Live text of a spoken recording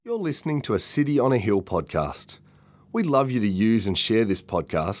You're listening to a City on a Hill podcast. We'd love you to use and share this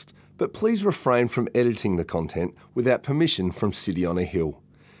podcast, but please refrain from editing the content without permission from City on a Hill.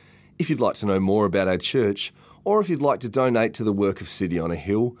 If you'd like to know more about our church, or if you'd like to donate to the work of City on a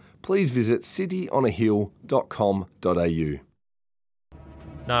Hill, please visit cityonahill.com.au.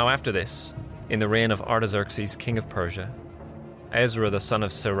 Now after this, in the reign of Artaxerxes, king of Persia, Ezra the son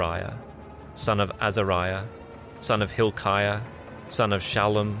of Seraiah, son of Azariah, son of Hilkiah, son of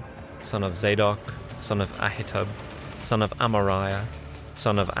Shallum, son of Zadok, son of Ahitub, son of Amariah,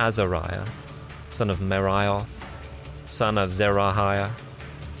 son of Azariah, son of Meraioth, son of Zerahiah,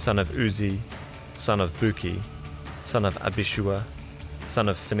 son of Uzi, son of Buki, son of Abishua, son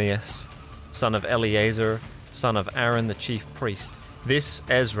of Phinehas, son of Eleazar, son of Aaron the chief priest. This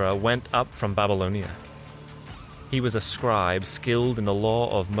Ezra went up from Babylonia. He was a scribe skilled in the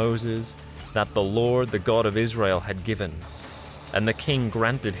law of Moses that the Lord, the God of Israel, had given. And the king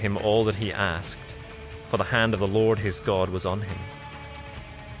granted him all that he asked, for the hand of the Lord his God was on him.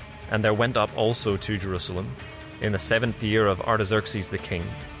 And there went up also to Jerusalem, in the 7th year of Artaxerxes the king,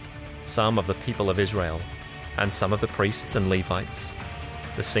 some of the people of Israel, and some of the priests and Levites,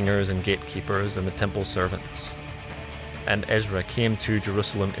 the singers and gatekeepers and the temple servants. And Ezra came to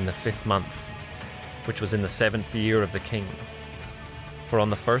Jerusalem in the 5th month, which was in the 7th year of the king. For on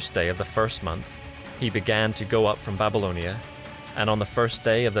the 1st day of the 1st month he began to go up from Babylonia, and on the 1st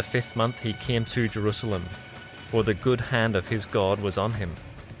day of the 5th month he came to Jerusalem, for the good hand of his God was on him.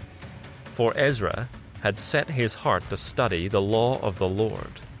 For Ezra had set his heart to study the law of the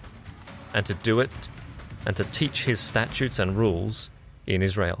Lord, and to do it, and to teach his statutes and rules in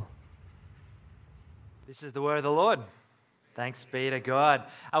Israel. This is the word of the Lord. Thanks be to God.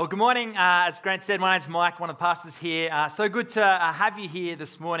 Well, good morning. As Grant said, my name's Mike, one of the pastors here. So good to have you here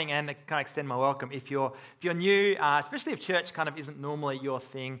this morning, and to kind of extend my welcome. If you're new, especially if church kind of isn't normally your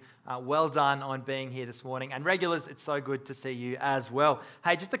thing, well done on being here this morning. And regulars, it's so good to see you as well.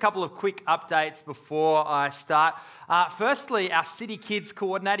 Hey, just a couple of quick updates before I start. Firstly, our City Kids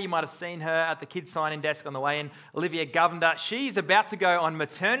coordinator, you might have seen her at the kids sign-in desk on the way in, Olivia Govender. She's about to go on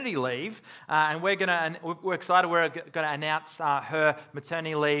maternity leave, and we're excited. We're going to announce her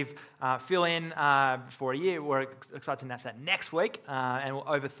maternity leave fill-in for a year. We're excited to announce that next week, and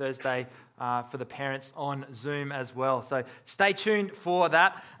over Thursday for the parents on Zoom as well. So stay tuned for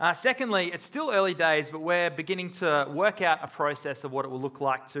that. Secondly, it's still early days, but we're beginning to work out a process of what it will look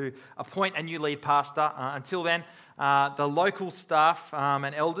like to appoint a new lead pastor. Until then, the local staff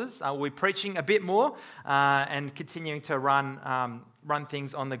and elders will be preaching a bit more and continuing to run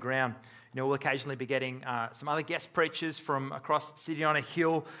things on the ground. You know, we'll occasionally be getting some other guest preachers from across City on a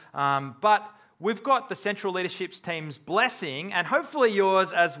Hill, but we've got the central leadership team's blessing, and hopefully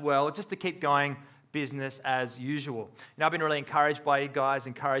yours as well, just to keep going business as usual. You know, I've been really encouraged by you guys,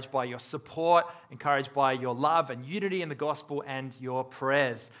 encouraged by your support, encouraged by your love and unity in the gospel and your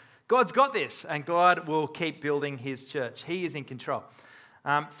prayers. God's got this, and God will keep building his church. He is in control.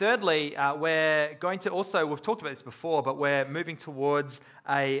 Thirdly, we're going to also, we've talked about this before, but we're moving towards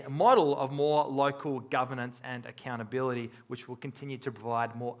a model of more local governance and accountability, which will continue to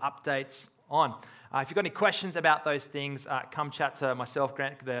provide more updates on. If you've got any questions about those things, come chat to myself,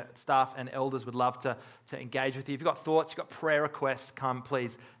 Grant. The staff and elders would love to engage with you. If you've got thoughts, you've got prayer requests,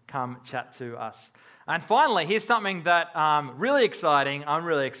 please come chat to us. And finally, here's something that I'm really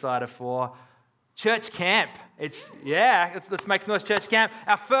excited for. Church camp. Let's make some noise. Church camp.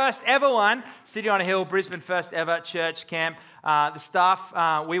 Our first ever one, City on a Hill, Brisbane, first ever church camp. The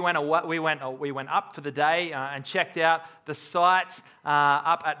staff, we went up for the day and checked out the site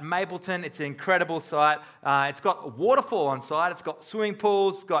up at Mapleton. It's an incredible site. It's got a waterfall on site. It's got swimming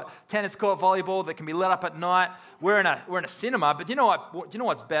pools. It's got tennis court volleyball that can be lit up at night. We're in a cinema, but do you know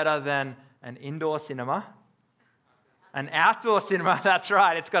what's better than an indoor cinema? An outdoor cinema, that's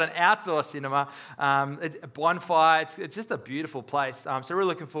right. It's got an outdoor cinema, a bonfire. It's just a beautiful place. So we're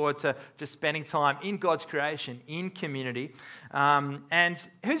looking forward to just spending time in God's creation, in community. And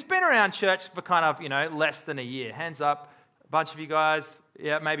who's been around church for kind of, less than a year? Hands up, a bunch of you guys.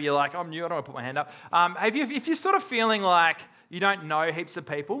 Yeah, maybe you're like, I'm new, I don't want to put my hand up. If you're sort of feeling like you don't know heaps of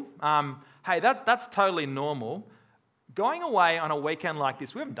people, hey, that's totally normal. Going away on a weekend like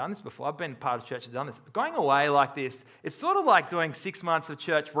this, we haven't done this before. I've been part of church that's done this. Going away like this, it's sort of like doing 6 months of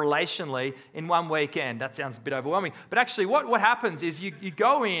church relationally in one weekend. That sounds a bit overwhelming. But actually what happens is you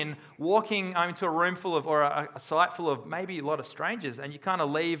go in walking into a room full of, or a site full of maybe a lot of strangers, and you kind of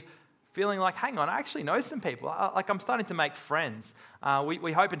leave feeling like, hang on, I actually know some people. I'm starting to make friends.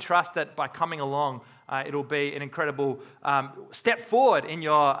 We hope and trust that by coming along, it'll be an incredible step forward in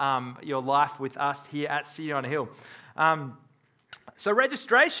your life with us here at City on a Hill. So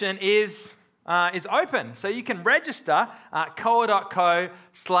registration is open. So you can register koa.co/Briz,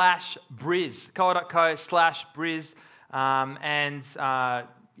 koa.co/Briz,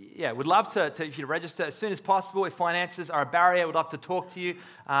 we'd love to if you register as soon as possible. If finances are a barrier, we'd love to talk to you.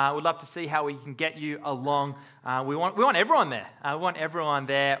 We'd love to see how we can get you along. We want everyone there. We want everyone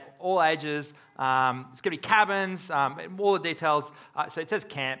there, all ages. It's going to be cabins, all the details. So it says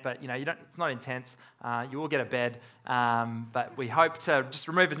camp, but it's not intense. You will get a bed, but we hope to just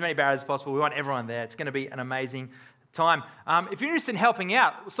remove as many barriers as possible. We want everyone there. It's going to be an amazing time. If you're interested in helping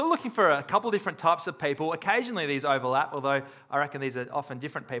out, we're still looking for a couple of different types of people. Occasionally these overlap, although I reckon these are often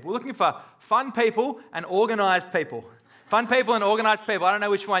different people. We're looking for fun people and organised people. Fun people and organised people. I don't know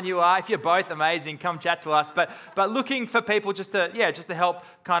which one you are. If you're both, amazing, come chat to us. But looking for people just to help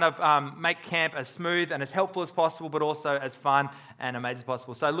kind of make camp as smooth and as helpful as possible, but also as fun and amazing as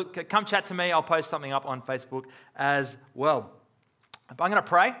possible. So look, come chat to me. I'll post something up on Facebook as well. But I'm going to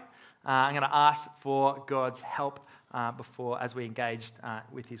pray. I'm going to ask for God's help as we engaged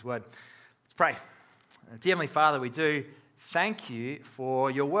with His Word. Let's pray. Dear Heavenly Father, we do thank you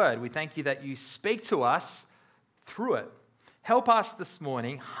for your Word. We thank you that you speak to us through it. Help us this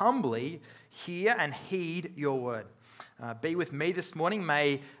morning humbly hear and heed your Word. Be with me this morning.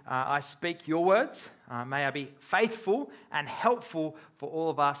 May I speak your words. May I be faithful and helpful for all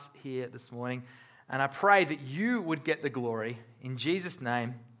of us here this morning. And I pray that you would get the glory in Jesus'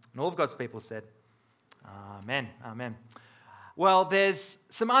 name. And all of God's people said, Amen. Amen. Well, there's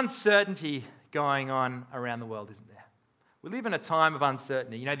some uncertainty going on around the world, isn't there? We live in a time of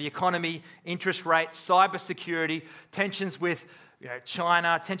uncertainty. The economy, interest rates, cybersecurity, tensions with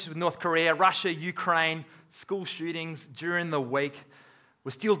China, tensions with North Korea, Russia, Ukraine, school shootings during the week.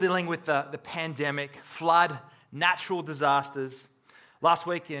 We're still dealing with the pandemic, flood, natural disasters. Last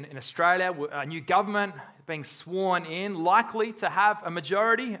week in Australia, a new government being sworn in, likely to have a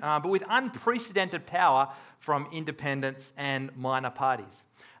majority, but with unprecedented power from independents and minor parties.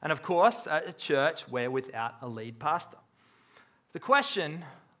 And of course, a church where without a lead pastor. The question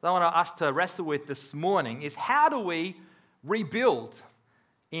that I want us to wrestle with this morning is, how do we rebuild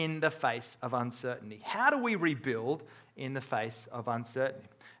in the face of uncertainty? How do we rebuild in the face of uncertainty?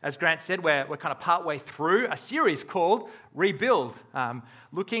 As Grant said, we're kind of partway through a series called Rebuild,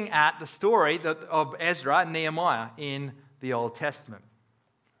 looking at the story of Ezra and Nehemiah in the Old Testament.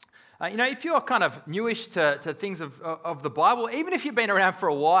 If you're kind of newish to things of the Bible, even if you've been around for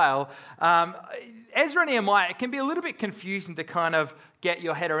a while, Ezra and Nehemiah, it can be a little bit confusing to kind of get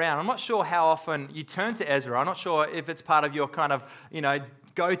your head around. I'm not sure how often you turn to Ezra. I'm not sure if it's part of your kind of,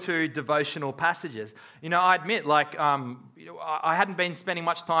 go-to devotional passages. I admit, I hadn't been spending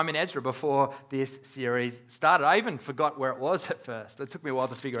much time in Ezra before this series started. I even forgot where it was at first. It took me a while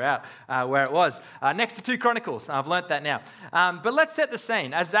to figure out where it was. Next to 2 Chronicles. I've learnt that now. But let's set the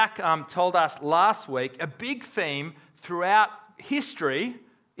scene. As Zach told us last week, a big theme throughout history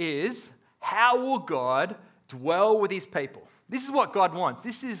is, how will God dwell with his people? This is what God wants.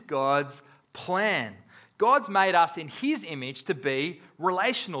 This is God's plan. God's made us in his image to be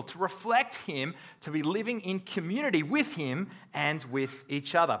relational, to reflect him, to be living in community with him and with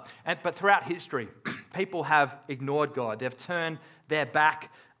each other. But throughout history, people have ignored God. They've turned their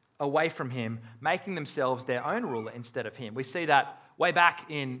back away from him, making themselves their own ruler instead of him. We see that way back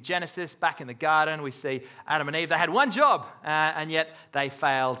in Genesis, back in the garden. We see Adam and Eve. They had one job, and yet they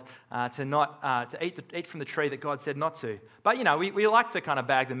failed to eat from the tree that God said not to. But, we like to kind of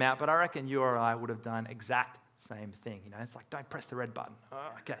bag them out, but I reckon you or I would have done exact same thing. It's like, don't press the red button. Oh,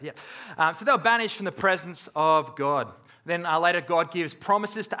 okay, yeah. So they were banished from the presence of God. Then later, God gives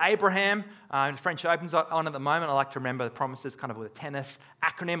promises to Abraham. French Open's on at the moment. I like to remember the promises kind of with a tennis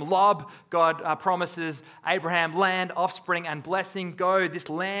acronym. LOB. God promises Abraham land, offspring, and blessing. Go, this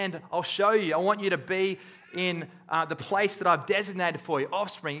land I'll show you. I want you to be in the place that I've designated for you,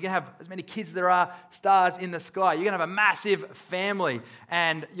 offspring. You're going to have as many kids as there are stars in the sky. You're going to have a massive family,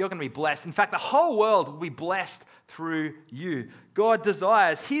 and you're going to be blessed. In fact, the whole world will be blessed through you. God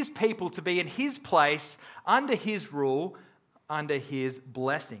desires his people to be in his place, under his rule, under his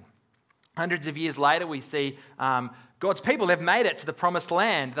blessing. Hundreds of years later, we see God's people have made it to the promised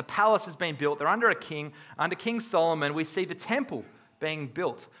land. The palace has been built. They're under a king. Under King Solomon, we see the temple being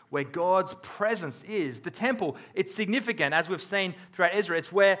built, where God's presence is. The temple, it's significant, as we've seen throughout Ezra.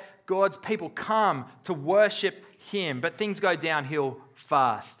 It's where God's people come to worship him, but things go downhill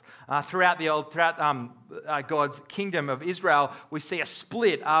fast. Throughout God's kingdom of Israel, we see a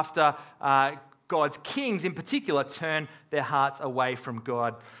split after God's kings in particular turn their hearts away from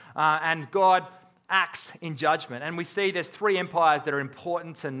God. And God acts in judgment. And we see there's 3 empires that are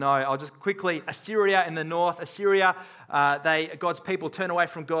important to know. I'll just quickly, Assyria in the north. Assyria God's people turn away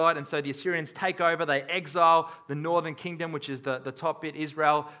from God, and so the Assyrians take over. They exile the northern kingdom, which is the top bit,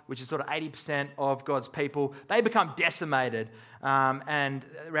 Israel, which is sort of 80% of God's people. They become decimated, and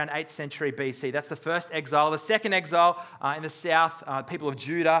around 8th century BC. That's the first exile. The second exile in the south, people of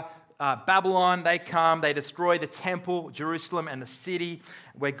Judah, Babylon, they come, they destroy the temple, Jerusalem, and the city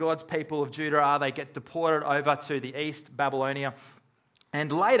where God's people of Judah are. They get deported over to the east, Babylonia.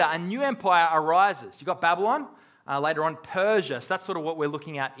 And later, a new empire arises. You've got Babylon, later on Persia. So that's sort of what we're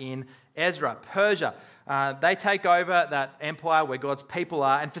looking at in Ezra. Persia, they take over that empire where God's people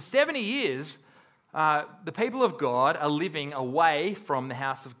are. And for 70 years, the people of God are living away from the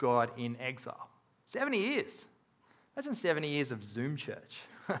house of God in exile. 70 years. Imagine 70 years of Zoom church.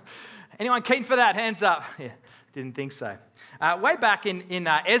 Anyone keen for that? Hands up. Yeah, didn't think so. Way back in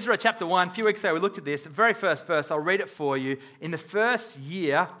Ezra chapter 1, a few weeks ago, we looked at this. The very first verse, I'll read it for you. In the first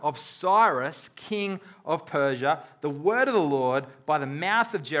year of Cyrus, king of Persia, the word of the Lord by the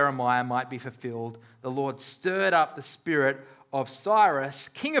mouth of Jeremiah might be fulfilled. The Lord stirred up the spirit of Cyrus,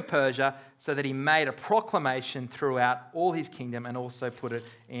 king of Persia, so that he made a proclamation throughout all his kingdom and also put it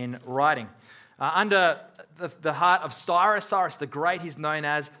in writing. Under the heart of Cyrus the Great, he's known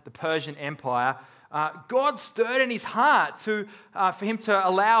as the Persian Empire, God stirred in his heart for him to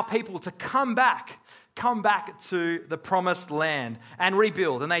allow people to come back to the promised land and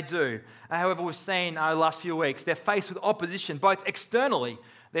rebuild, and they do. However, we've seen the last few weeks, they're faced with opposition, both externally.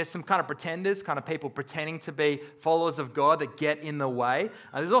 There's some kind of pretenders, kind of people pretending to be followers of God that get in the way.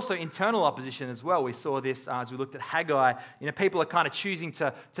 There's also internal opposition as well. We saw this as we looked at Haggai. People are kind of choosing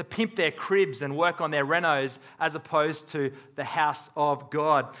to pimp their cribs and work on their renos as opposed to the house of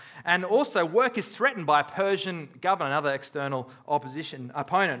God. And also work is threatened by a Persian governor, another external opposition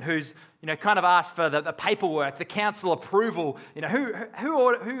opponent who's kind of asked for the paperwork, the council approval.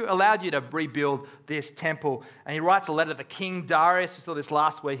 Who allowed you to rebuild this temple? And he writes a letter to King Darius, we saw this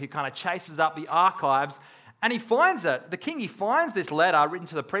last week, who kind of chases up the archives, and he finds it. The king, he finds this letter written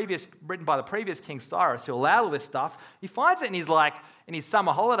by the previous King Cyrus, who allowed all this stuff. He finds it in his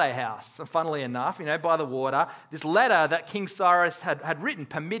summer holiday house, funnily enough, by the water. This letter that King Cyrus had written,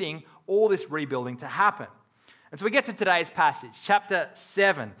 permitting all this rebuilding to happen. And so we get to today's passage, chapter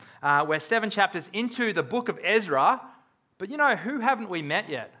 7. We're 7 chapters into the book of Ezra, but who haven't we met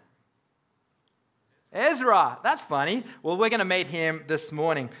yet? Ezra. That's funny. Well, we're going to meet him this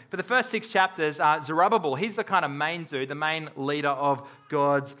morning. For the first 6 chapters, Zerubbabel, he's the kind of main dude, the main leader of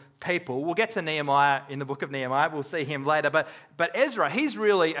God's people. We'll get to Nehemiah in the book of Nehemiah. We'll see him later. But Ezra, he's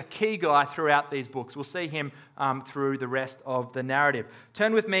really a key guy throughout these books. We'll see him through the rest of the narrative.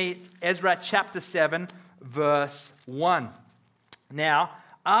 Turn with me, Ezra chapter 7, verse 1. Now,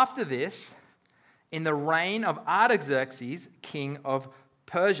 after this, in the reign of Artaxerxes, king of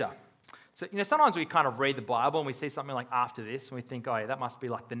Persia. So, sometimes we kind of read the Bible and we see something like after this and we think, oh yeah, that must be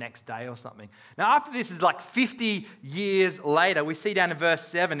like the next day or something. Now, after this is like 50 years later. We see down in verse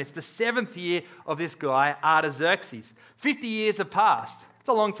 7, it's the 7th year of this guy, Artaxerxes. 50 years have passed. It's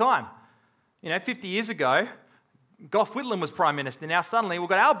a long time. 50 years ago, Gough Whitlam was Prime Minister. Now suddenly we've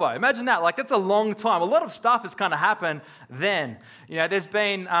got Albo. Imagine that. That's a long time. A lot of stuff has kind of happened then. There's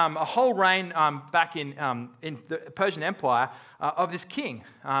been a whole reign back in the Persian Empire of this king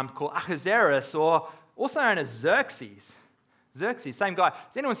called Ahasuerus, or also known as Xerxes. Xerxes, same guy.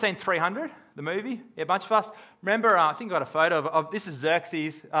 Has anyone seen 300, the movie? Yeah, a bunch of us. Remember, I think I got a photo of this is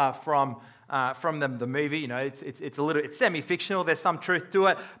Xerxes from the movie. It's semi-fictional. There's some truth to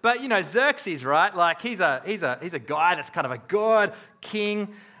it, but Xerxes, right? He's a guy that's kind of a god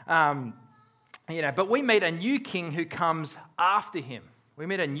king, But we meet a new king who comes after him.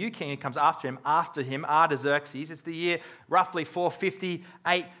 After him, Artaxerxes. It's the year roughly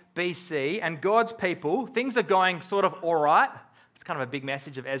 458 BC, and God's people, things are going sort of all right. It's kind of a big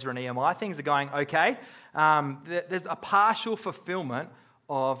message of Ezra and Nehemiah. Things are going okay. There's a partial fulfillment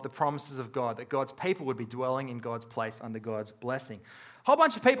of the promises of God, that God's people would be dwelling in God's place under God's blessing. A whole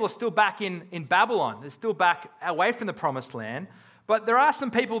bunch of people are still back in Babylon. They're still back away from the promised land, but there are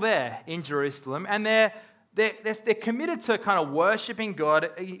some people there in Jerusalem, and they're committed to kind of worshipping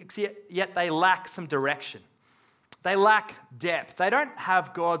God, yet they lack some direction. They lack depth. They don't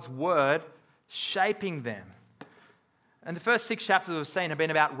have God's word shaping them. And the first 6 chapters we've seen have been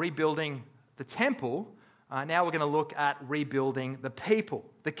about rebuilding the temple. Now we're going to look at rebuilding the people,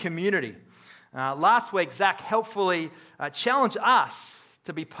 the community. Last week, Zach helpfully challenged us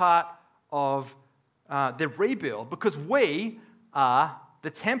to be part of the rebuild because we are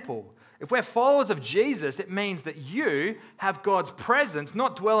the temple. If we're followers of Jesus, it means that you have God's presence,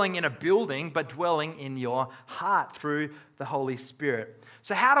 not dwelling in a building, but dwelling in your heart through the Holy Spirit.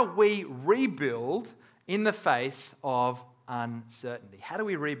 So how do we rebuild in the face of uncertainty. How do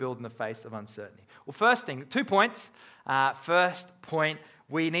we rebuild in the face of uncertainty? Well, first thing, 2 points. First point,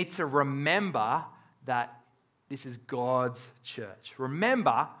 we need to remember that this is God's church.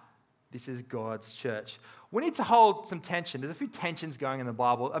 Remember, this is God's church. We need to hold some tension. There's a few tensions going in the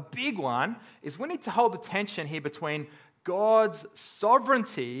Bible. A big one is we need to hold the tension here between God's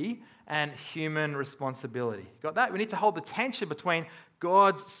sovereignty and human responsibility. Got that? We need to hold the tension between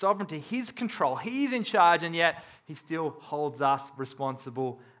God's sovereignty, His control. He's in charge, and yet He still holds us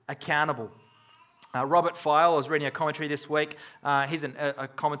responsible, accountable. Robert File, I was reading a commentary this week. He's a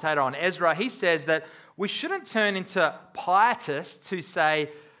commentator on Ezra. He says that we shouldn't turn into pietists who say,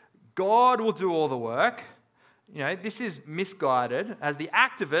 God will do all the work. This is misguided as the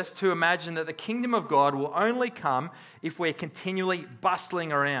activists who imagine that the kingdom of God will only come if we're continually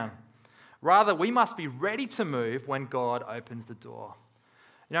bustling around. Rather, we must be ready to move when God opens the door.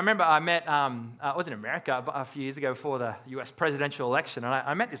 I remember I met, I was in America a few years ago before the US presidential election, and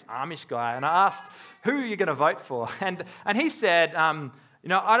I met this Amish guy, and I asked, who are you going to vote for? And he said, I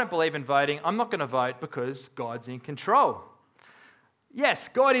don't believe in voting. I'm not going to vote because God's in control. Yes,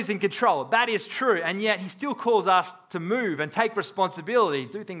 God is in control. That is true. And yet He still calls us to move and take responsibility,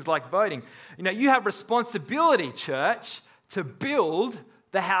 do things like voting. You have responsibility, church, to build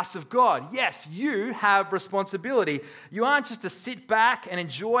the house of God. Yes, you have responsibility. You aren't just to sit back and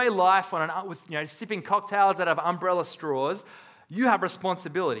enjoy life with sipping cocktails out of umbrella straws. You have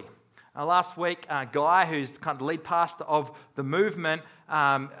responsibility. Last week, Guy, who's kind of the lead pastor of the movement,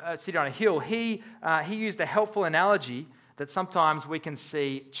 City on a Hill, he used a helpful analogy that sometimes we can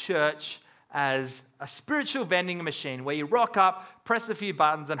see church as a spiritual vending machine where you rock up, press a few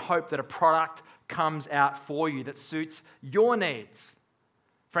buttons, and hope that a product comes out for you that suits your needs.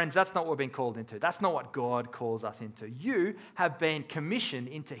 Friends, that's not what we've been called into. That's not what God calls us into. You have been commissioned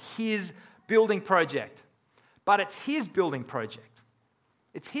into His building project. But it's His building project.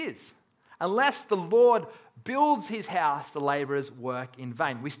 It's His. Unless the Lord builds His house, the laborers work in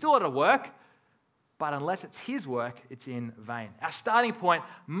vain. We still ought to work, but unless it's His work, it's in vain. Our starting point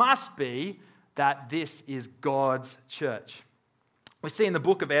must be that this is God's church. We see in the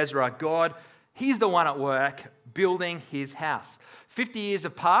book of Ezra, God, He's the one at work building His house. 50 years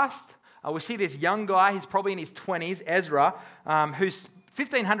have passed. We see this young guy, he's probably in his 20s, Ezra, who's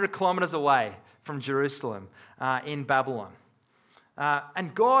 1,500 kilometers away from Jerusalem in Babylon.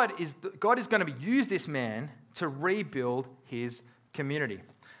 And God is going to use this man to rebuild his community.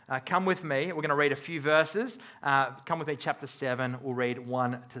 Come with me. We're going to read a few verses. Come with me, chapter 7. We'll read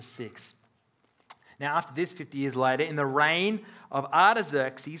 1 to 6. Now, after this, 50 years later, in the reign of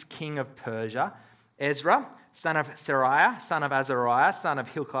Artaxerxes, king of Persia, Ezra, son of Seraiah, son of Azariah, son of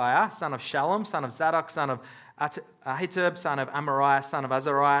Hilkiah, son of Shallum, son of Zadok, son of Ahitub, son of Amariah, son of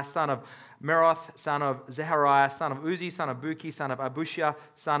Azariah, son of Meroth, son of Zechariah, son of Uzi, son of Buki, son of Abushia,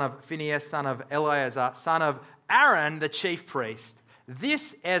 son of Phinehas, son of Eleazar, son of Aaron, the chief priest.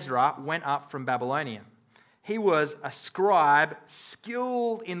 This Ezra went up from Babylonia. He was a scribe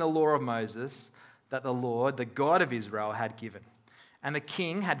skilled in the law of Moses that the Lord, the God of Israel, had given. And the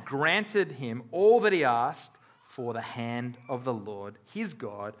king had granted him all that he asked, for the hand of the Lord, his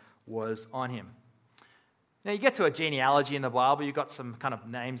God, was on him. Now, you get to a genealogy in the Bible, you've got some kind of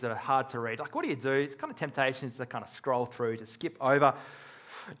names that are hard to read. Like, what do? It's kind of temptation is to kind of scroll through, to skip over.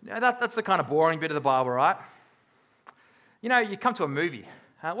 That's the kind of boring bit of the Bible, right? You come to a movie.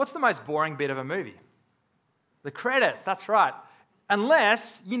 What's the most boring bit of a movie? The credits, that's right.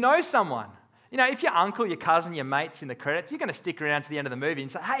 Unless you know someone. If your uncle, your cousin, your mate's in the credits, you're going to stick around to the end of the movie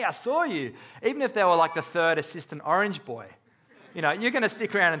and say, hey, I saw you. Even if they were like the third assistant orange boy. You're going to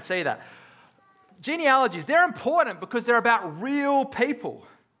stick around and see that. Genealogies, they're important because they're about real people.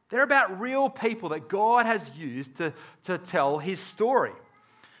 They're about real people that God has used to tell His story.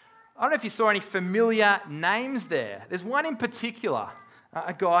 I don't know if you saw any familiar names there. There's one in particular,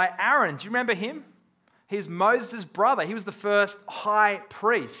 a guy, Aaron. Do you remember him? He was Moses' brother. He was the first high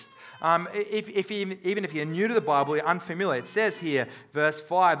priest. Even if you're new to the Bible, you're unfamiliar. It says here, verse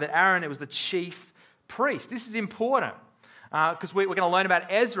 5, that Aaron, it was the chief priest. This is important because we're going to learn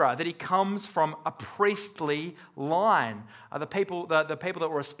about Ezra, that he comes from a priestly line, the people that were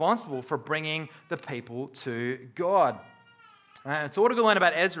responsible for bringing the people to God. So what we're going to learn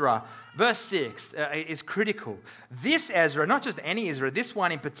about Ezra, verse 6 is critical. This Ezra, not just any Ezra, this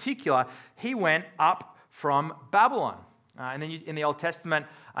one in particular, he went up from Babylon. And then in the Old Testament,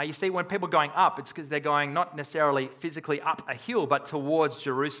 you see when people are going up, it's because they're going not necessarily physically up a hill, but towards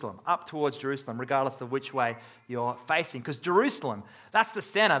Jerusalem, up towards Jerusalem, regardless of which way you're facing. Because Jerusalem, that's the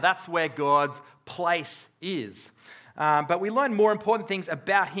center, that's where God's place is. but we learn more important things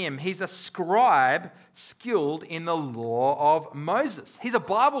about him. He's a scribe skilled in the law of Moses. He's a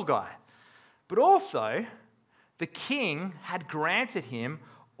Bible guy. But also, the king had granted him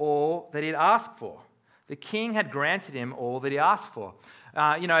all that he'd asked for. The king had granted him all that he asked for.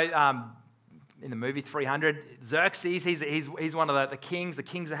 In the movie 300, Xerxes, he's one of the kings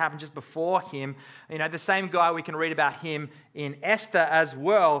that happened just before him. The same guy, we can read about him in Esther as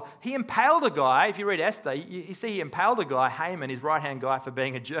well. He impaled a guy. If you read Esther, you see he impaled a guy, Haman, his right-hand guy, for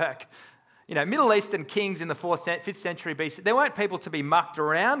being a jerk. Middle Eastern kings in the 5th century BC, they weren't people to be mucked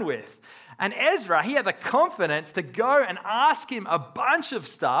around with. And Ezra, he had the confidence to go and ask him a bunch of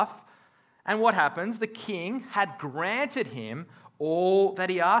stuff. And what happens? The king had granted him all that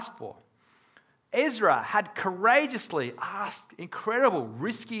he asked for. Ezra had courageously asked incredible,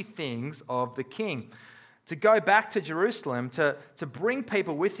 risky things of the king. To go back to Jerusalem, to bring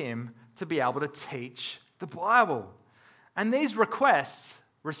people with him to be able to teach the Bible. And these requests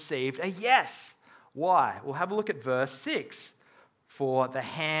received a yes. Why? We'll have a look at verse 6. For the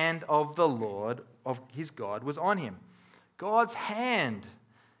hand of the Lord, of his God, was on him. God's hand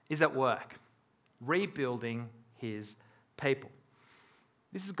is at work, rebuilding his people.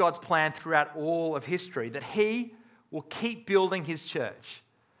 This is God's plan throughout all of history, that he will keep building his church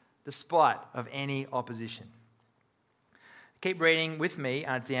despite of any opposition. Keep reading with me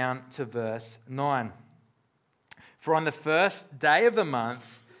down to verse 9. For on the first day of the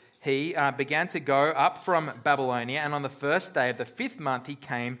month, he began to go up from Babylonia, and on the first day of the 5th month, he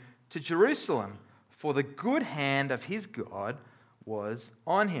came to Jerusalem, for the good hand of his God was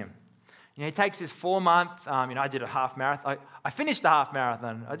on him. He takes his 4-month, I did a half marathon. I finished the half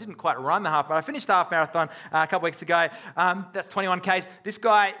marathon. I didn't quite run the half, but I finished the half marathon a couple weeks ago. That's 21 Ks. This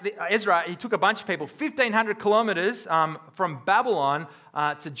guy, Ezra, he took a bunch of people, 1,500 kilometers from Babylon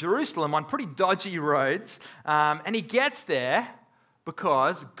to Jerusalem on pretty dodgy roads. And he gets there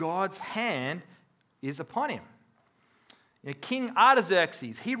because God's hand is upon him. King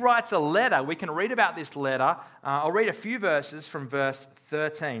Artaxerxes, he writes a letter. We can read about this letter. I'll read a few verses from verse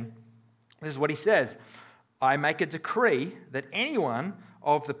 13. This is what he says. I make a decree that anyone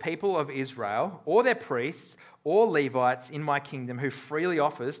of the people of Israel, or their priests, or Levites in my kingdom who freely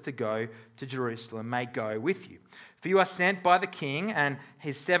offers to go to Jerusalem may go with you. For you are sent by the king and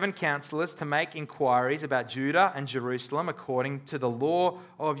his 7 counselors to make inquiries about Judah and Jerusalem according to the law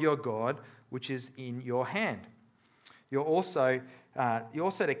of your God, which is in your hand. You're also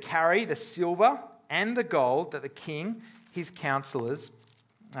to carry the silver and the gold that the king, his counselors,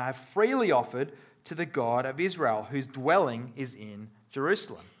 have freely offered to the God of Israel, whose dwelling is in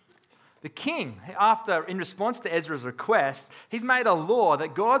Jerusalem. The king, in response to Ezra's request, he's made a law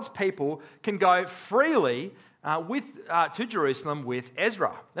that God's people can go freely to Jerusalem with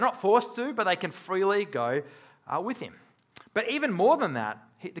Ezra. They're not forced to, but they can freely go with him. But even more than that,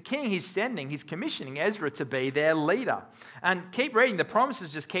 the king he's commissioning Ezra to be their leader. And keep reading, the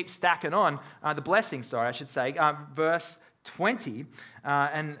promises just keep stacking on, the blessings, verse 20,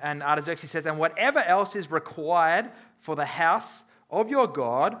 and Artaxerxes says, and whatever else is required for the house of your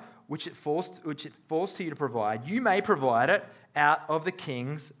God, which it falls to you to provide, you may provide it out of the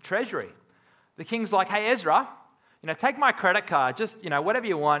king's treasury. The king's like, hey, Ezra, take my credit card, just, whatever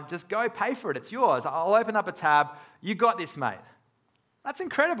you want, just go pay for it. It's yours. I'll open up a tab. You got this, mate. That's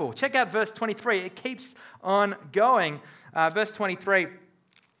incredible. Check out verse 23. It keeps on going. Verse 23.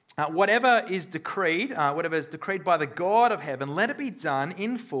 Whatever is decreed by the God of heaven, let it be done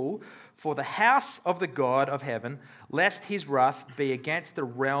in full for the house of the God of heaven, lest his wrath be against the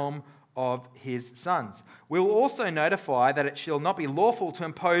realm of his sons. We will also notify that it shall not be lawful to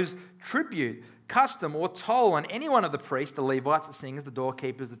impose tribute, custom, or toll on any one of the priests, the Levites, the singers, the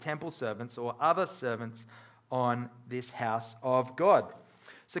doorkeepers, the temple servants, or other servants on this house of God.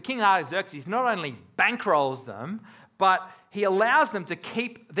 So King Artaxerxes not only bankrolls them, but he allows them to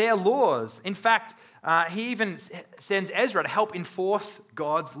keep their laws. In fact, he even sends Ezra to help enforce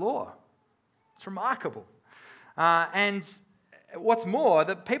God's law. It's remarkable. And what's more,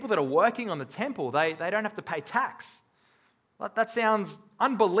 the people that are working on the temple, they don't have to pay tax. That sounds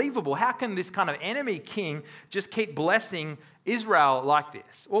unbelievable. How can this kind of enemy king just keep blessing Israel like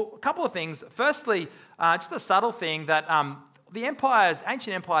this? Well, a couple of things. Firstly, just a subtle thing that the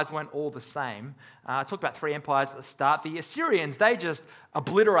ancient empires weren't all the same. I talked about 3 empires at the start. The Assyrians, they just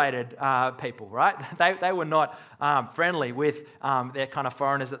obliterated people, right? They were not friendly with their kind of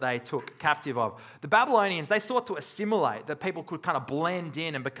foreigners that they took captive of. The Babylonians, they sought to assimilate, that people could kind of blend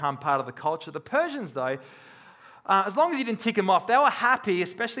in and become part of the culture. The Persians, though, as long as you didn't tick them off, they were happy,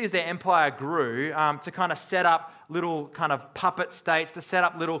 especially as their empire grew, to kind of set up little kind of puppet states, to set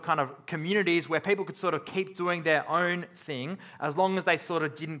up little kind of communities where people could sort of keep doing their own thing as long as they sort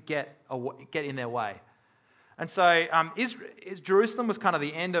of didn't get in their way. And so Jerusalem was kind of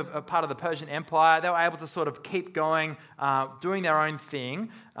the end of a part of the Persian Empire. They were able to sort of keep going, doing their own thing,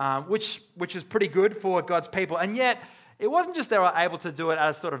 which is pretty good for God's people. And yet, it wasn't just they were able to do it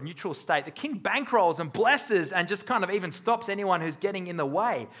as a sort of neutral state. The king bankrolls and blesses and just kind of even stops anyone who's getting in the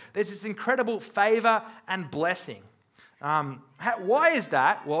way. There's this incredible favor and blessing. Why is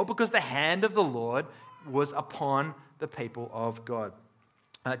that? Well, because the hand of the Lord was upon the people of God.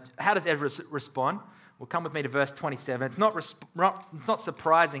 How does Ezra respond? Well, come with me to verse 27. It's not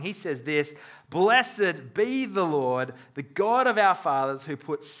surprising. He says this, "Blessed be the Lord, the God of our fathers, who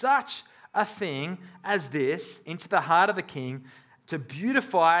put such a thing as this into the heart of the king to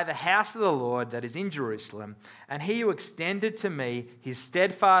beautify the house of the Lord that is in Jerusalem, and he who extended to me his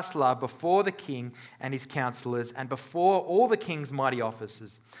steadfast love before the king and his counselors and before all the king's mighty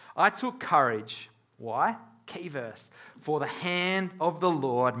officers. I took courage." Why? Key verse. "For the hand of the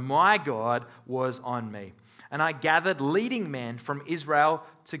Lord my God was on me, and I gathered leading men from Israel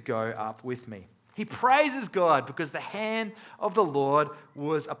to go up with me." He praises God because the hand of the Lord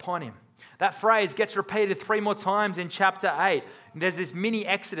was upon him. That phrase gets repeated 3 more times in chapter 8. There's this mini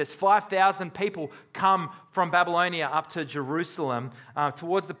exodus. 5,000 people come from Babylonia up to Jerusalem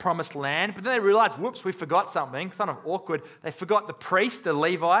towards the promised land. But then they realize, whoops, we forgot something. It's kind of awkward. They forgot the priests, the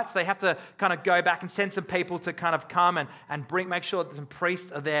Levites. They have to kind of go back and send some people to kind of come and make sure that some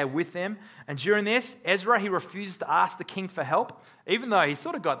priests are there with them. And during this, Ezra, he refuses to ask the king for help. Even though he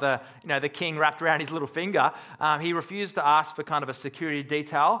sort of got the king wrapped around his little finger, he refused to ask for kind of a security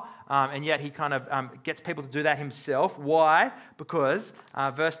detail, and yet he kind of gets people to do that himself. Why? Because,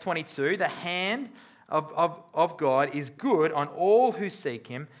 verse 22, the hand of God is good on all who seek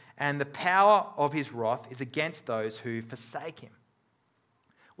him, and the power of his wrath is against those who forsake him.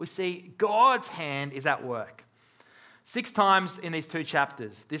 We see God's hand is at work. 6 times in these 2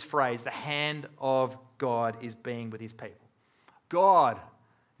 chapters, this phrase, the hand of God is being with his people. God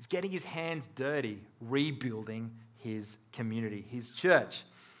is getting his hands dirty, rebuilding his community, his church.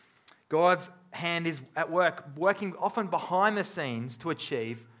 God's hand is at work, working often behind the scenes to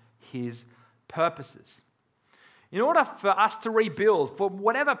achieve his purposes. In order for us to rebuild, for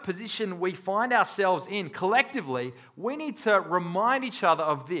whatever position we find ourselves in collectively, we need to remind each other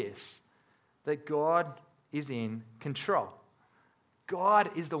of this, that God is in control. God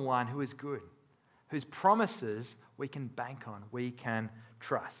is the one who is good, whose promises we can bank on, we can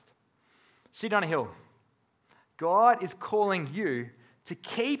trust. City on a Hill, God is calling you to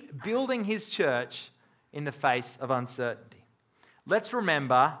keep building his church in the face of uncertainty. Let's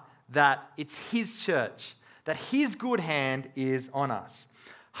remember that it's his church, that his good hand is on us.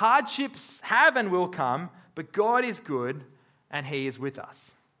 Hardships have and will come, but God is good and he is with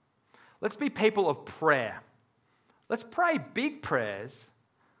us. Let's be people of prayer. Let's pray big prayers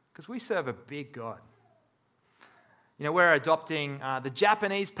because we serve a big God. You know, we're adopting the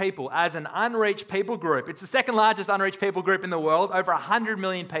Japanese people as an unreached people group. It's the second largest unreached people group in the world. Over 100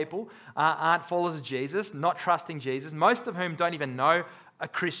 million people aren't followers of Jesus, not trusting Jesus, most of whom don't even know a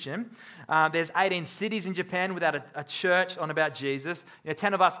Christian. There's 18 cities in Japan without a church on about Jesus.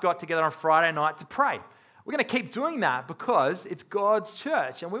 10 of us got together on Friday night to pray. We're going to keep doing that because it's God's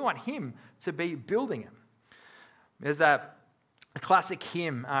church and we want him to be building it. There's a classic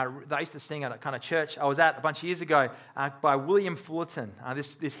hymn that I used to sing at a kind of church I was at a bunch of years ago by William Fullerton.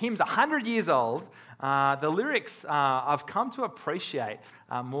 This hymn's 100 years old. The lyrics I've come to appreciate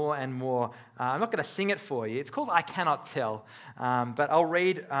more and more. I'm not going to sing it for you. It's called I Cannot Tell, but I'll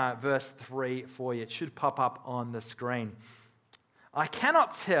read verse 3 for you. It should pop up on the screen. "I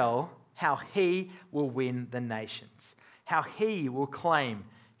cannot tell how he will win the nations, how he will claim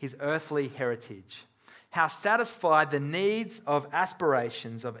his earthly heritage, how satisfied the needs of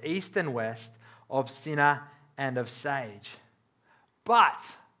aspirations of east and west, of sinner and of sage. But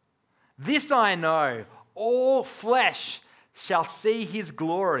this I know, all flesh shall see his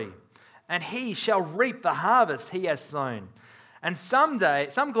glory, and he shall reap the harvest he has sown. And someday,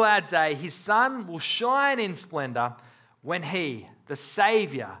 some glad day, his sun will shine in splendor when he, the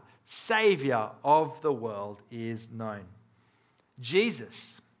Savior of the world, is known."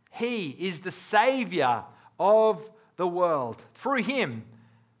 Jesus, he is the Savior of the world. Through him,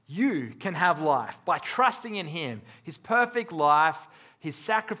 you can have life by trusting in him, his perfect life, his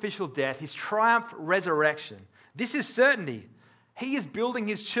sacrificial death, his triumph resurrection. This is certainty. He is building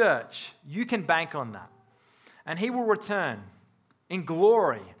his church. You can bank on that. And he will return in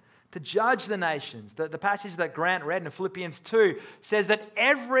glory to judge the nations. The passage that Grant read in Philippians 2 says that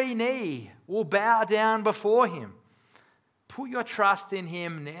every knee will bow down before him. Put your trust in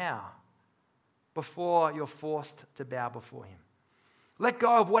him now before you're forced to bow before him. Let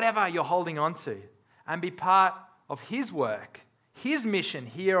go of whatever you're holding on to and be part of his work, his mission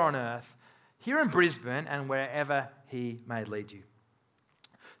here on earth, here in Brisbane and wherever he may lead you.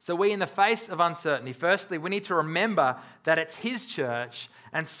 So we, in the face of uncertainty, firstly, we need to remember that it's his church,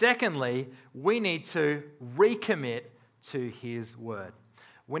 and secondly, we need to recommit to his word.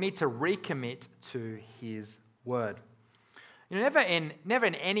 We need to recommit to his word. You know, never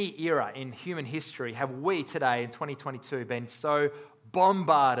in any era in human history have we today in 2022 been so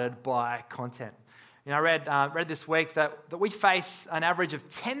bombarded by content. You know, I read this week that we face an average of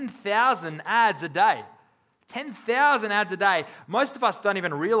 10,000 ads a day. 10,000 ads a day. Most of us don't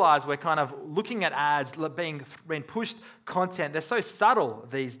even realize we're kind of looking at ads, being pushed content. They're so subtle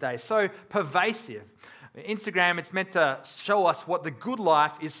these days, so pervasive. Instagram, it's meant to show us what the good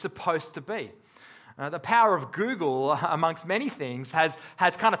life is supposed to be. The power of Google, amongst many things, has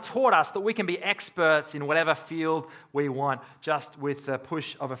kind of taught us that we can be experts in whatever field we want just with the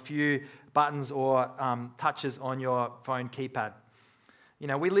push of a few buttons or touches on your phone keypad. You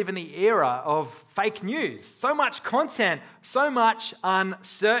know, we live in the era of fake news. So much content, so much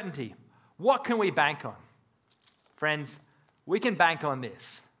uncertainty. What can we bank on? Friends, we can bank on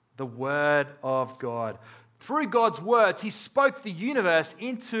this, the Word of God. Through God's words, he spoke the universe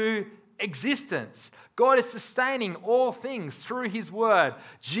into existence. God is sustaining all things through his word.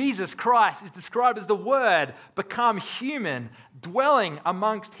 Jesus Christ is described as the Word become human, dwelling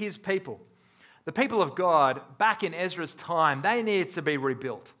amongst his people. The people of God, back in Ezra's time, they needed to be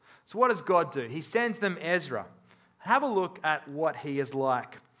rebuilt. So what does God do? He sends them Ezra. Have a look at what he is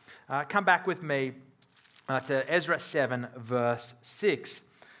like. Come back with me to Ezra 7, verse 6.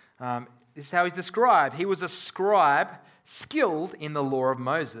 This is how he's described. He was a scribe skilled in the law of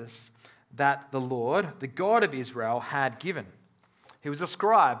Moses that the Lord, the God of Israel, had given. He was a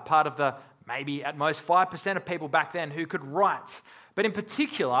scribe, part of the maybe at most 5% of people back then who could write. But in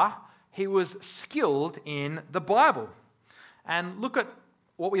particular, he was skilled in the Bible. And look at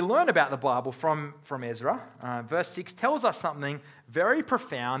what we learn about the Bible from Ezra. Verse 6 tells us something very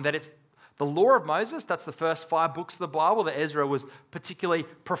profound, that it's the law of Moses. That's the first 5 books of the Bible that Ezra was particularly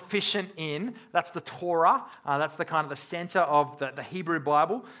proficient in. That's the Torah. That's the kind of the center of the Hebrew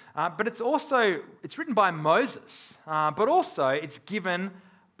Bible. But it's written by Moses, but also it's given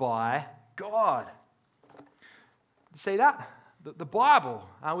by God. You see that? The Bible,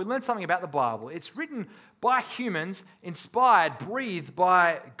 we learned something about the Bible. It's written by humans, inspired, breathed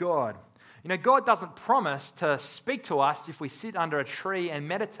by God. You know, God doesn't promise to speak to us if we sit under a tree and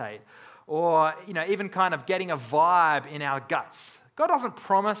meditate, or, you know, even kind of getting a vibe in our guts. God doesn't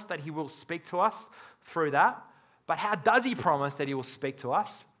promise that he will speak to us through that, but how does he promise that he will speak to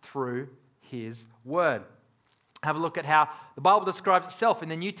us? Through his word. Have a look at how the Bible describes itself in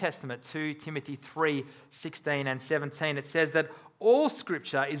the New Testament, 2 Timothy 3, 16 and 17. It says that all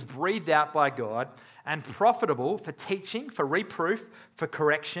Scripture is breathed out by God and profitable for teaching, for reproof, for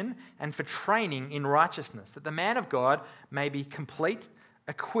correction, and for training in righteousness, that the man of God may be complete,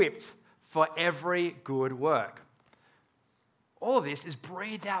 equipped for every good work. All of this is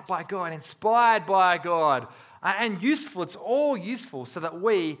breathed out by God, inspired by God, and useful. It's all useful so that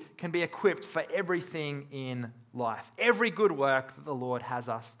we can be equipped for everything in life, every good work that the Lord has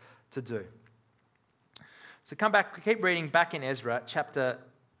us to do. So come back, keep reading back in Ezra chapter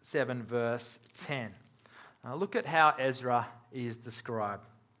 7, verse 10. Look at how Ezra is described.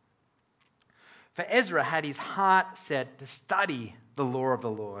 For Ezra had his heart set to study the law of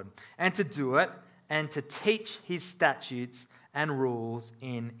the Lord and to do it and to teach his statutes and rules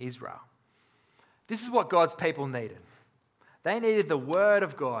in Israel. This is what God's people needed. They needed the word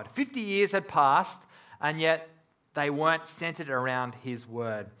of God. 50 years had passed, and yet they weren't centered around his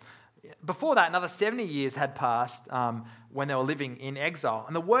word. Before that, another 70 years had passed when they were living in exile,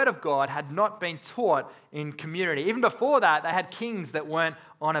 and the word of God had not been taught in community. Even before that, they had kings that weren't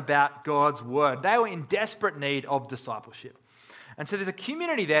on about God's word. They were in desperate need of discipleship. And so there's a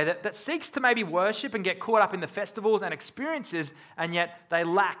community there that seeks to maybe worship and get caught up in the festivals and experiences, and yet they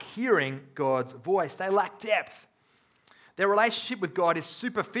lack hearing God's voice. They lack depth. Their relationship with God is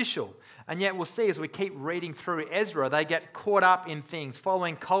superficial, and yet we'll see as we keep reading through Ezra, they get caught up in things,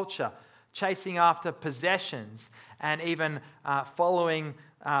 following culture, chasing after possessions, and even following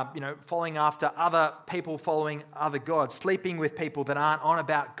after other people, following other gods, sleeping with people that aren't on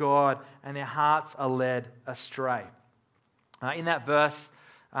about God, and their hearts are led astray. In that verse,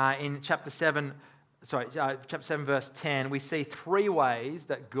 in chapter 7, chapter 7, verse 10, we see three ways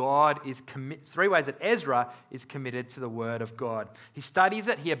that Ezra is committed to the word of God. He studies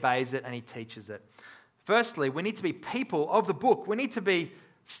it, he obeys it, and he teaches it. Firstly, we need to be people of the book. We need to be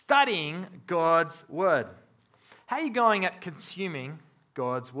studying God's word. How are you going at consuming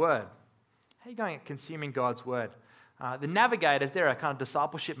God's word? How are you going at consuming God's word? The Navigators, they're a kind of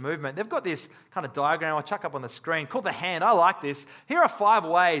discipleship movement. They've got this kind of diagram I'll chuck up on the screen called the hand. I like this. Here are 5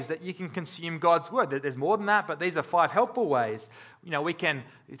 ways that you can consume God's word. There's more than that, but these are 5 helpful ways. You know, you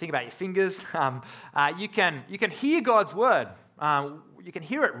think about your fingers. You can hear God's word. You can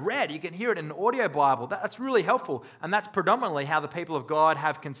hear it read. You can hear it in an audio Bible. That's really helpful. And that's predominantly how the people of God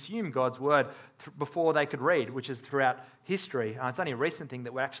have consumed God's word before they could read, which is throughout history. It's only a recent thing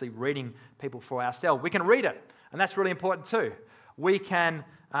that we're actually reading people for ourselves. We can read it, and that's really important too. We can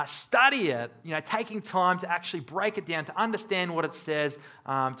study it, taking time to actually break it down, to understand what it says,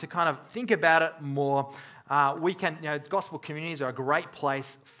 to kind of think about it more. Gospel communities are a great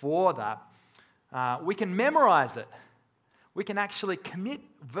place for that. We can memorize it. We can actually commit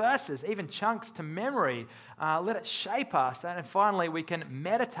verses, even chunks, to memory, let it shape us. And finally, we can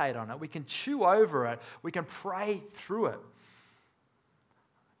meditate on it. We can chew over it. We can pray through it.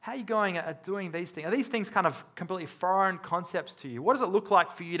 How are you going at doing these things? Are these things kind of completely foreign concepts to you? What does it look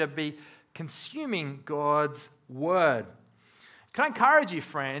like for you to be consuming God's word? Can I encourage you,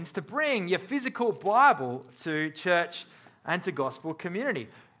 friends, to bring your physical Bible to church and to gospel community?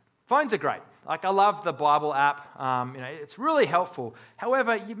 Phones are great. I love the Bible app. It's really helpful.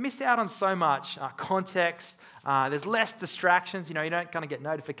 However, you miss out on so much context. There's less distractions. You don't kind of get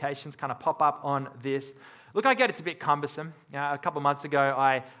notifications kind of pop up on this. Look, I get it's a bit cumbersome. A couple of months ago,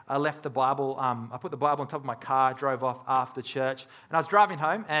 I left the Bible. I put the Bible on top of my car, drove off after church, and I was driving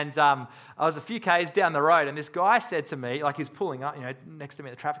home, and I was a few Ks down the road, and this guy said to me, like he was pulling up, next to me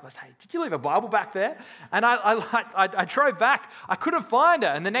in the traffic light, "Hey, did you leave a Bible back there?" And I drove back. I couldn't find it,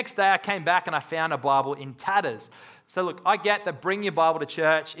 and the next day I came back and I found a Bible in tatters. So look, I get that bring your Bible to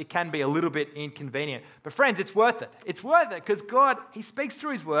church, it can be a little bit inconvenient. But friends, it's worth it. It's worth it because God, He speaks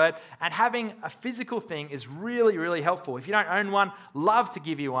through His word, and having a physical thing is really, really helpful. If you don't own one, love to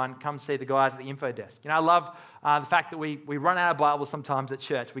give you one. Come see the guys at the info desk. I love the fact that we run out of Bibles sometimes at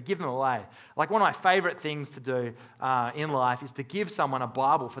church. We give them away. Like one of my favorite things to do in life is to give someone a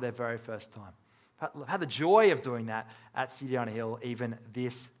Bible for their very first time. I've had the joy of doing that at City on a Hill even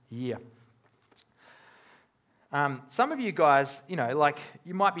this year. Some of you guys,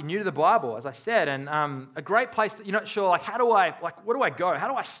 you might be new to the Bible, as I said, and a great place that you're not sure, where do I go? How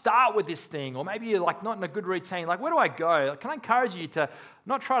do I start with this thing? Or maybe you're not in a good routine. Where do I go? Can I encourage you to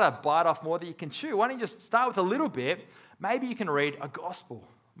not try to bite off more than you can chew? Why don't you just start with a little bit? Maybe you can read a gospel.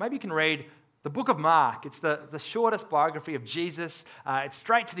 Maybe you can read the book of Mark. It's the shortest biography of Jesus. It's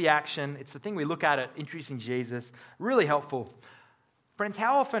straight to the action. It's the thing we look at introducing Jesus. Really helpful. Friends,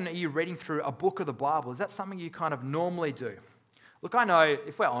 how often are you reading through a book of the Bible? Is that something you kind of normally do? Look, I know,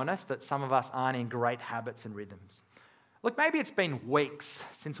 if we're honest, that some of us aren't in great habits and rhythms. Look, maybe it's been weeks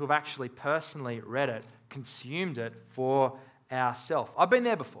since we've actually personally read it, consumed it for ourselves. I've been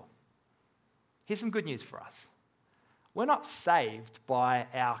there before. Here's some good news for us. We're not saved by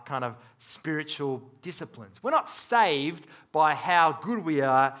our kind of spiritual disciplines. We're not saved by how good we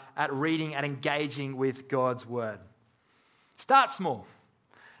are at reading and engaging with God's word. Start small.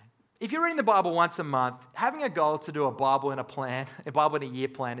 If you're reading the Bible once a month, having a goal to do a Bible in a year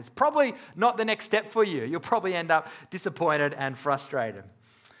plan is probably not the next step for you. You'll probably end up disappointed and frustrated.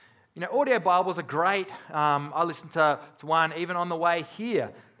 Audio Bibles are great. I listened to one even on the way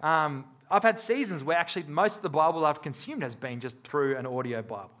here. I've had seasons where actually most of the Bible I've consumed has been just through an audio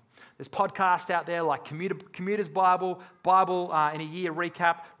Bible. There's podcasts out there like Commuter's Bible in a year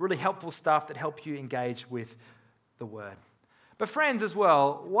recap, really helpful stuff that help you engage with the Word. But friends as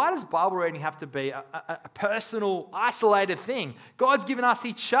well, why does Bible reading have to be a personal, isolated thing? God's given us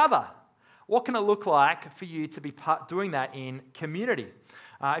each other. What can it look like for you to be doing that in community?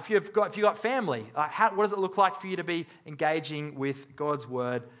 If you've got family, what does it look like for you to be engaging with God's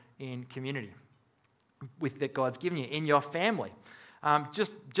word in community, that God's given you in your family?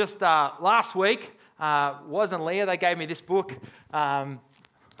 Just last week, Woz and Leah, they gave me this book.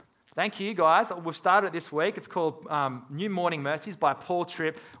 Thank you, guys. We've started it this week. It's called New Morning Mercies by Paul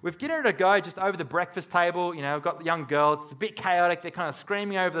Tripp. We've given it a go just over the breakfast table. We've got the young girls. It's a bit chaotic. They're kind of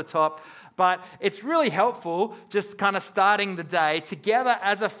screaming over the top. But it's really helpful just kind of starting the day together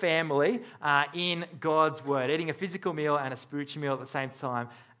as a family in God's Word, eating a physical meal and a spiritual meal at the same time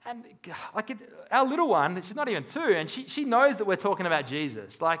And our little one, she's not even 2, and she knows that we're talking about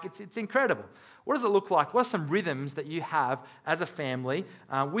Jesus. Like, it's incredible. What does it look like? What are some rhythms that you have as a family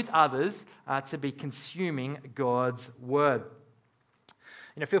with others to be consuming God's word?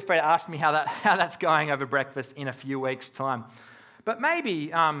 Feel free to ask me how that's going over breakfast in a few weeks' time. But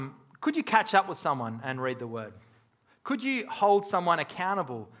maybe, could you catch up with someone and read the word? Could you hold someone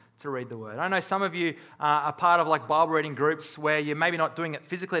accountable to read the word? I know some of you are part of like Bible reading groups where you're maybe not doing it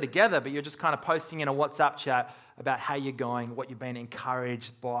physically together, but you're just kind of posting in a WhatsApp chat about how you're going, what you've been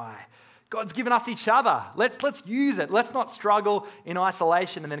encouraged by. God's given us each other. Let's use it. Let's not struggle in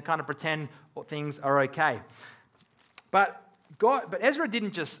isolation and then kind of pretend things are okay. But Ezra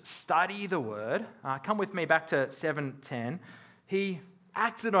didn't just study the word. Come with me back to 7:10. He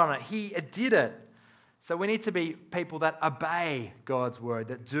acted on it. He did it. So we need to be people that obey God's word,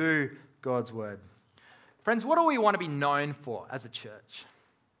 that do God's word. Friends, what do we want to be known for as a church?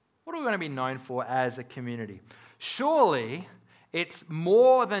 What do we want to be known for as a community? Surely it's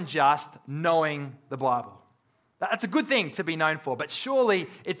more than just knowing the Bible. That's a good thing to be known for, but surely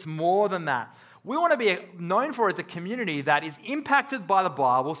it's more than that. We want to be known for as a community that is impacted by the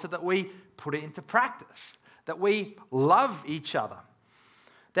Bible so that we put it into practice, that we love each other,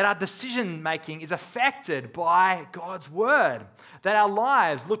 that our decision-making is affected by God's word, that our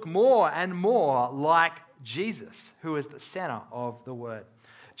lives look more and more like Jesus, who is the center of the word.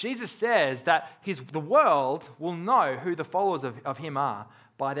 Jesus says that the world will know who the followers of him are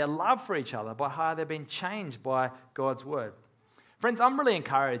by their love for each other, by how they've been changed by God's word. Friends, I'm really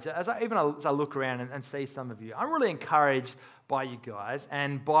encouraged, as I look around and see some of you, I'm really encouraged by you guys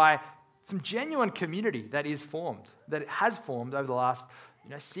and by some genuine community that has formed over the last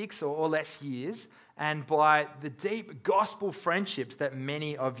 6 or less years, and by the deep gospel friendships that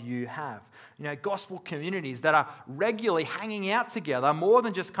many of you have. Gospel communities that are regularly hanging out together, more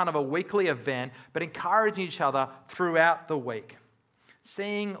than just kind of a weekly event, but encouraging each other throughout the week.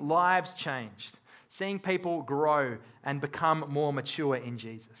 Seeing lives changed, seeing people grow and become more mature in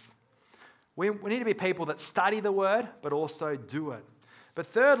Jesus. We need to be people that study the word, but also do it. But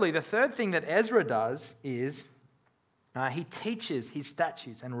thirdly, the third thing that Ezra does is he teaches his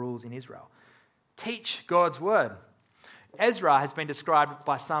statutes and rules in Israel. Teach God's word. Ezra has been described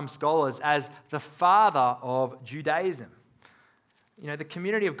by some scholars as the father of Judaism. The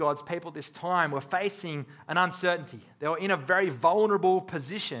community of God's people at this time were facing an uncertainty. They were in a very vulnerable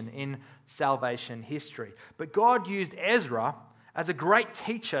position in salvation history. But God used Ezra as a great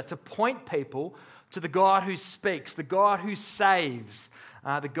teacher to point people to the God who speaks, the God who saves,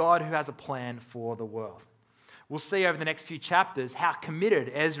 the God who has a plan for the world. We'll see over the next few chapters how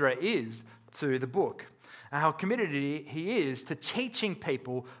committed Ezra is to the book, how committed he is to teaching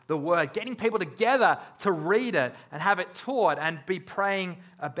people the word, getting people together to read it and have it taught and be praying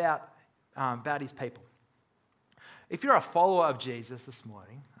about his people. If you're a follower of Jesus this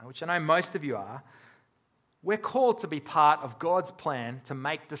morning, which I know most of you are, we're called to be part of God's plan to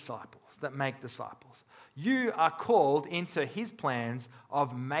make disciples that make disciples. You are called into his plans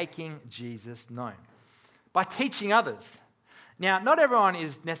of making Jesus known by teaching others. Now, not everyone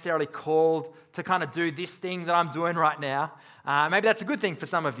is necessarily called to kind of do this thing that I'm doing right now. Maybe that's a good thing for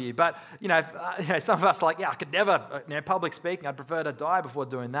some of you, but some of us are like, I could never, public speaking, I'd prefer to die before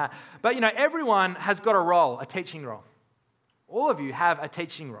doing that. But everyone has got a role, a teaching role. All of you have a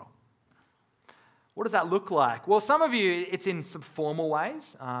teaching role. What does that look like? Well, some of you, it's in some formal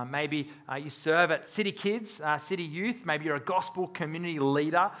ways. Maybe you serve at City Kids, City Youth. Maybe you're a gospel community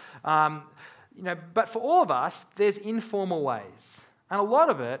leader. But for all of us, there's informal ways. And a lot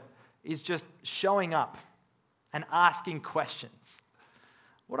of it is just showing up and asking questions.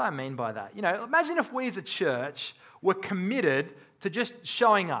 What do I mean by that? Imagine if we as a church were committed to just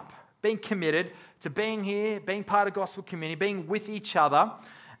showing up, being committed to being here, being part of gospel community, being with each other,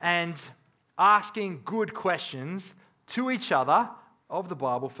 and asking good questions to each other of the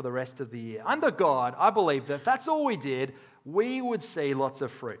Bible for the rest of the year. Under God, I believe that if that's all we did, we would see lots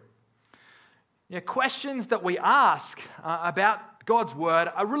of fruit. Questions that we ask about God's word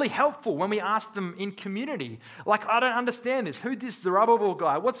are really helpful when we ask them in community. Like, I don't understand this. Who's this Zerubbabel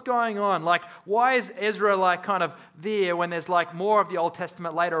guy? What's going on? Like, why is Ezra kind of there when there's more of the Old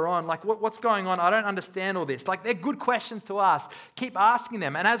Testament later on? Like, what's going on? I don't understand all this. They're good questions to ask. Keep asking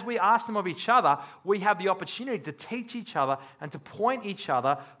them. And as we ask them of each other, we have the opportunity to teach each other and to point each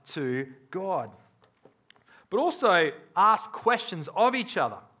other to God. But also ask questions of each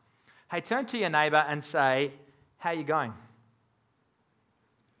other. Hey, turn to your neighbour and say, how are you going?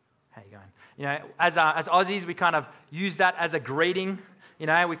 How are you going? As Aussies, we kind of use that as a greeting. We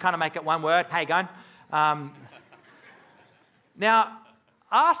kind of make it one word. How you going? Now,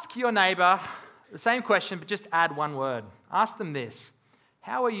 ask your neighbour the same question, but just add one word. Ask them this: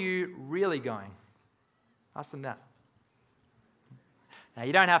 how are you really going? Ask them that. Now,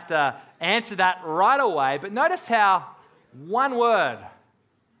 you don't have to answer that right away, but notice how one word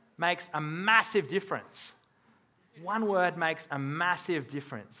makes a massive difference. One word makes a massive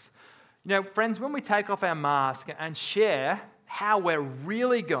difference. You know, friends, when we take off our mask and share how we're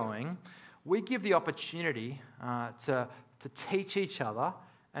really going, we give the opportunity to teach each other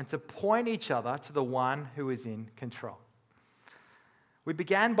and to point each other to the one who is in control. We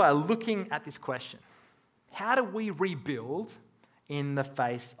began by looking at this question: how do we rebuild in the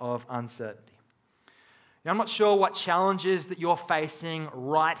face of uncertainty? Now, I'm not sure what challenges that you're facing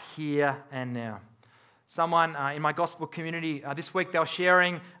right here and now. Someone in my gospel community this week, they were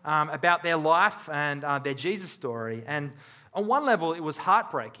sharing about their life and their Jesus story. And on one level, it was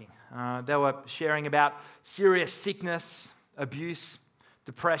heartbreaking. They were sharing about serious sickness, abuse,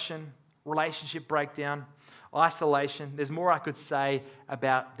 depression, relationship breakdown, isolation. There's more I could say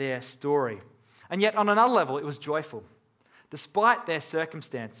about their story. And yet, on another level, it was joyful. Despite their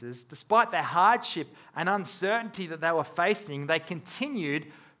circumstances, despite their hardship and uncertainty that they were facing, they continued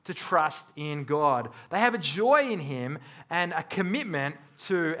to trust in God. They have a joy in Him and a commitment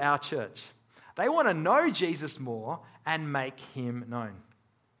to our church. They want to know Jesus more and make Him known.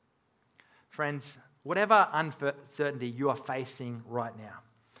 Friends, whatever uncertainty you are facing right now,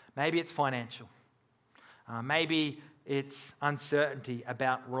 maybe it's financial, maybe it's uncertainty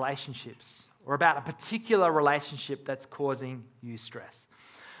about relationships, or about a particular relationship that's causing you stress.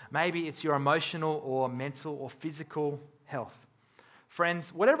 Maybe it's your emotional or mental or physical health.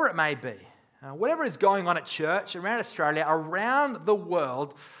 Friends, whatever it may be, whatever is going on at church, around Australia, around the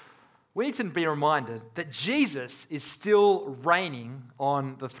world, we need to be reminded that Jesus is still reigning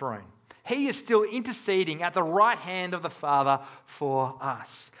on the throne. He is still interceding at the right hand of the Father for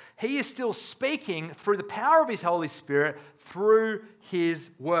us. He is still speaking through the power of His Holy Spirit through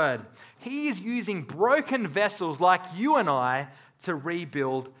His Word. He is using broken vessels like you and I to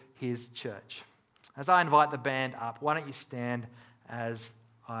rebuild His church. As I invite the band up, why don't you stand as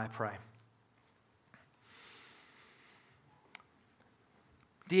I pray.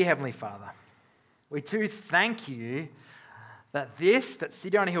 Dear Heavenly Father, we too thank You that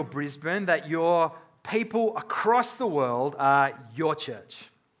City on a Hill Brisbane, that Your people across the world are Your church.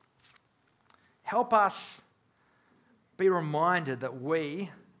 Help us be reminded that we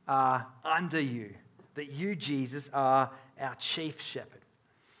are under You, that You, Jesus, are our chief shepherd.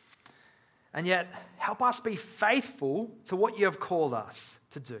 And yet, help us be faithful to what You have called us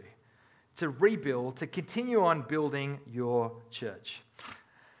to do, to rebuild, to continue on building Your church.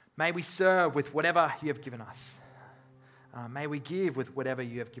 May we serve with whatever You have given us. May we give with whatever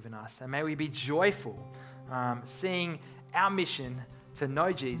You have given us. And may we be joyful seeing our mission to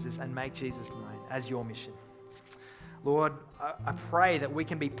know Jesus and make Jesus known as Your mission. Lord, I pray that we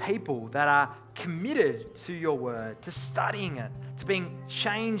can be people that are committed to Your word, to studying it, to being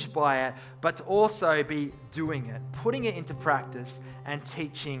changed by it, but to also be doing it, putting it into practice and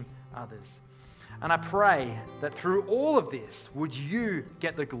teaching others. And I pray that through all of this, would You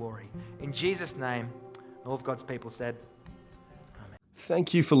get the glory. In Jesus' name, all of God's people said, Amen.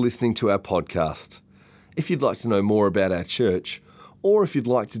 Thank you for listening to our podcast. If you'd like to know more about our church, or if you'd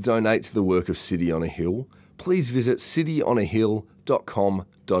like to donate to the work of City on a Hill, please visit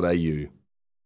cityonahill.com.au.